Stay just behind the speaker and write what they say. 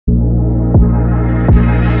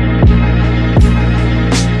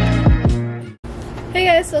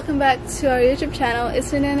welcome back to our YouTube channel.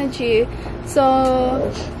 It's Wynnona G. So,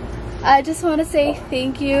 I just want to say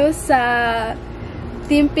thank you sa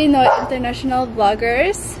Team Pinoy International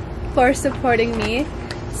Vloggers for supporting me.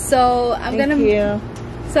 So, Thank you.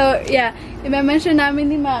 So, yeah, i-mention namin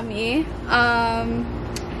ni Mami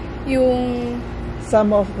yung some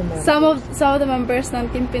of the members ng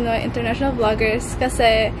Team Pinoy International Vloggers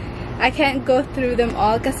kasi I can't go through them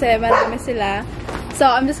all kasi marami sila. So,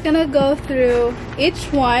 I'm just gonna go through each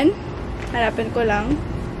one. Harapin ko lang.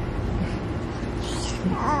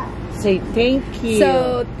 Say thank you.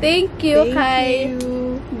 So, thank you kay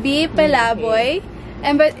B. Pelaboy.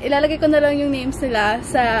 And but, ilalagay ko na lang yung names nila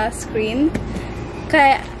sa screen.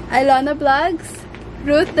 Kay Ilona Vlogs,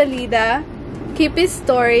 Ruth Dalida, Kippy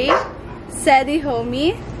Story, Sedi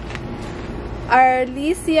Homie,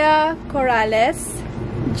 Arlicia Corrales,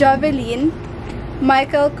 Jovelyn,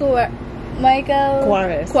 Michael Juarez.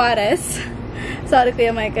 Sorry, Kuya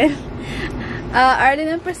Michael.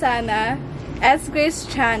 Arlene Persana, S. Grace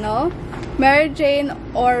Channel, Mary Jane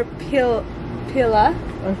Orpila.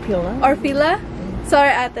 Sorry,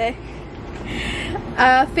 ate.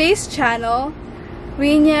 Face Channel,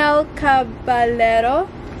 Rinyel Caballero,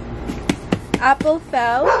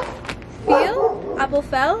 Applefell.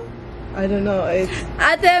 I don't know. It's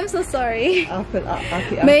Ate, I'm so sorry.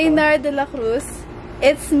 Maynard de la Cruz,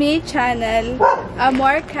 It's Me Channel,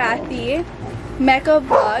 Amor Cathy, Mecca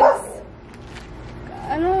Vlogs,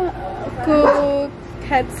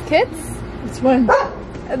 Kits? This one.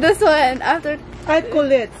 This one, after...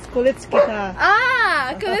 Kulits kita.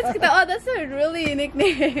 Kulits kita. Oh, that's a really unique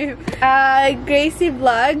name. Gracie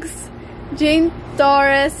Vlogs, Jane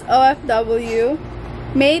Torres OFW,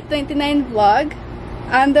 May 29 Vlog,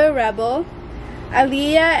 Under Rebel,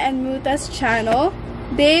 Aliyah and Muta's Channel,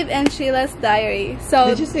 Dave and Sheila's Diary. So,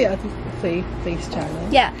 did you say Face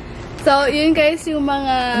Channel? Yeah. So, yun guys yung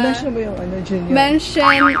mga... Mention mo yung Junior.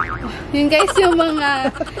 Yun guys yung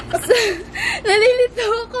mga... Nalilito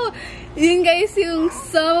ako. Yun guys yung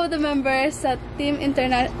some of the members sa Team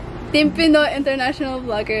Pinoy International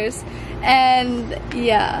Vloggers. And,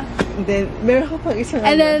 yeah. And then, meron ka pang isang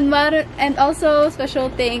and also,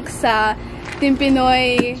 special thanks sa Team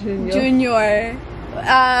Pinoy Junior.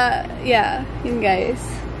 Yeah, yun guys.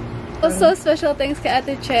 Also, special thanks kay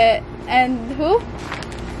Ate Che and who?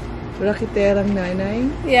 Rakiterang Nanay.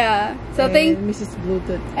 Yeah. So and Mrs.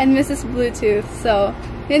 Bluetooth. And Mrs. Bluetooth. So,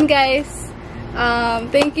 yun guys.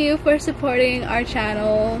 Thank you for supporting our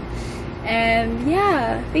channel. And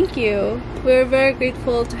yeah, thank you. We're very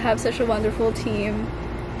grateful to have such a wonderful team.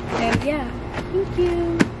 And yeah, thank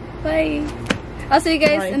you. Bye. I'll see you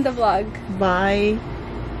guys in the vlog. Bye.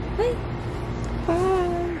 Bye.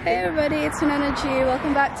 Bye. Hey everybody, it's Wynnona G.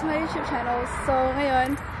 Welcome back to my YouTube channel. So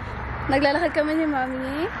ngayon, naglalakad kami ni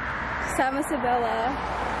Mami. Kasama si Vela.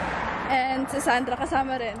 And si Xandra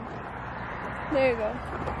kasama rin. There you go.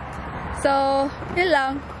 So, yun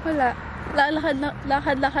lang. Wala.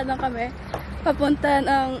 Lakad-lakad lang kami. Papunta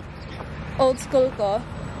ng old school ko.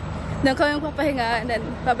 Doon kami papahinga and then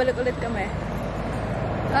babalik ulit kami.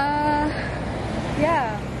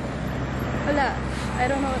 Yeah. Wala. I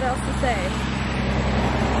don't know what else to say.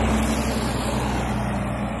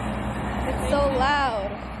 It's so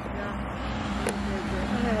loud.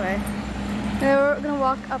 Anyway. We're gonna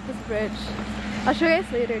walk up this bridge. I'll show you guys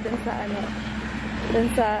later dun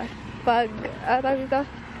sa tawag dito?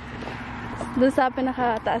 Dun sa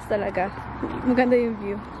pinakataas talaga. Maganda yung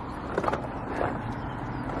view.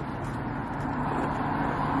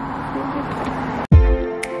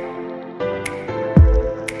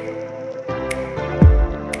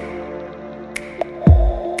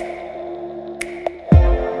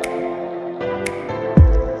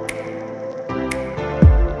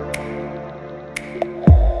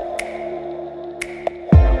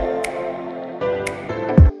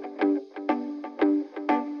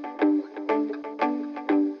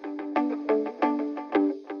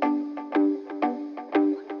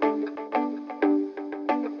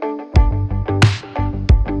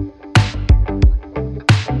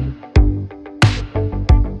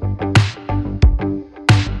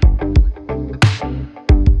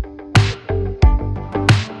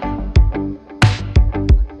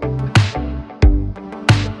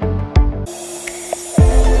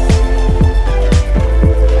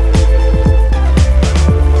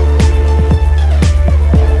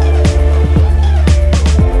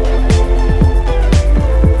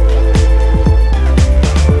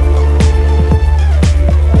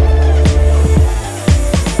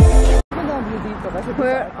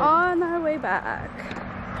 We're on our way back.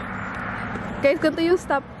 Guys, ganito yung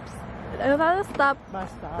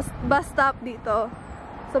bus stop dito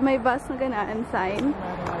So may bus na ganaan sign.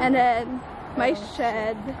 And then may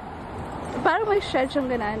shed. Parang may shed siyang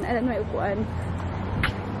ganaan. And then may upuan.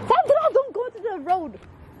 Xandra, don't go to the road!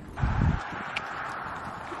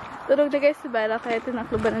 Tulog na guys si Vela kaya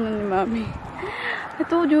tinakluban na ni Mami. I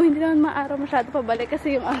told you, hindi naman maaraw masyado pabalik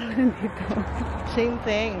kasi yung araw nandito. Same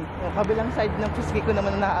thing. O, kabilang side ng P.A.C.E ko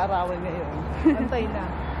naman na naaarawan ngayon. Antay na.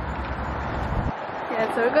 Yeah,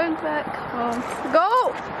 so we're going back home.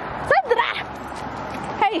 Go! Xandra!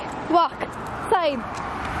 Hey, walk! Side!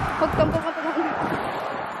 Huwag kang pupunta ng...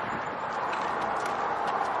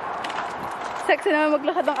 Sexy naman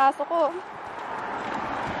maglakad ng aso ko.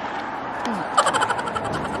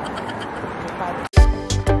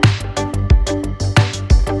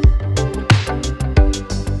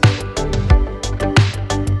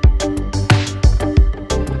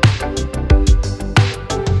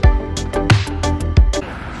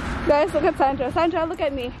 Guys, look at Xandra. Xandra, look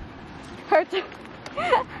at me. Hurt.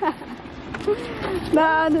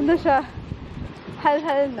 Ano na siya.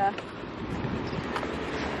 Hal-hal na.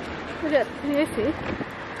 Look at, can you see?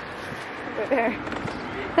 Over there.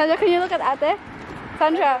 Xandra, can you look at ate?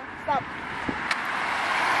 Xandra, stop.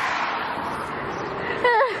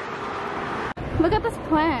 Look at this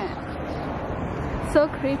plant. So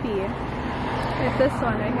creepy. It's this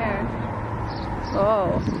one right here.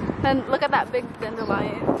 Oh. And look at that big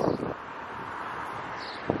dandelion.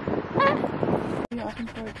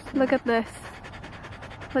 Look at this.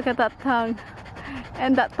 Look at that tongue.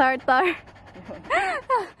 And that tartar.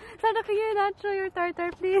 Xandra, can you not show your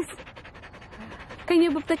tartar, please? Can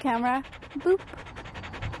you boop the camera? Boop.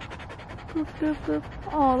 Boop, boop, boop.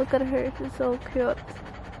 Oh, look at her. She's so cute.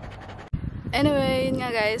 Anyway, yun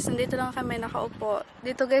nga guys, nandito lang kami nakaupo.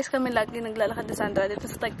 Dito guys kami lagi naglalakad ni Xandra.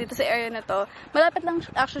 Dito sa area na to. Malapit lang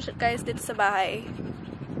actually guys dito sa bahay.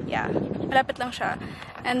 Yeah, malapit lang siya.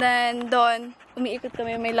 And then doon, umiikot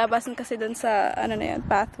kami. May labasan kasi doon sa, ano na yun,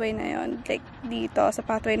 pathway na yun. Like dito, sa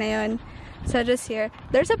pathway na yun. So just here.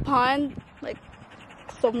 There's a pond, like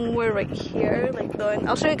somewhere right here. Like doon.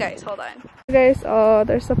 I'll show you guys, hold on. Guys, oh,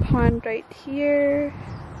 there's a pond right here.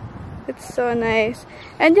 It's so nice.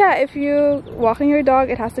 And yeah, if you walking your dog,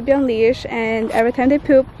 it has to be on leash, and every time they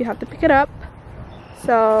poop, you have to pick it up.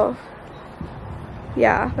 So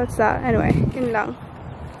yeah, that's that. Anyway, yun lang.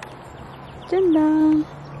 Dyan lang.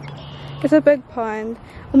 It's a big pond.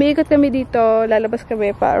 Umiikot kami dito, lalabas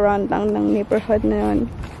kami pa around lang ng neighborhood na yun.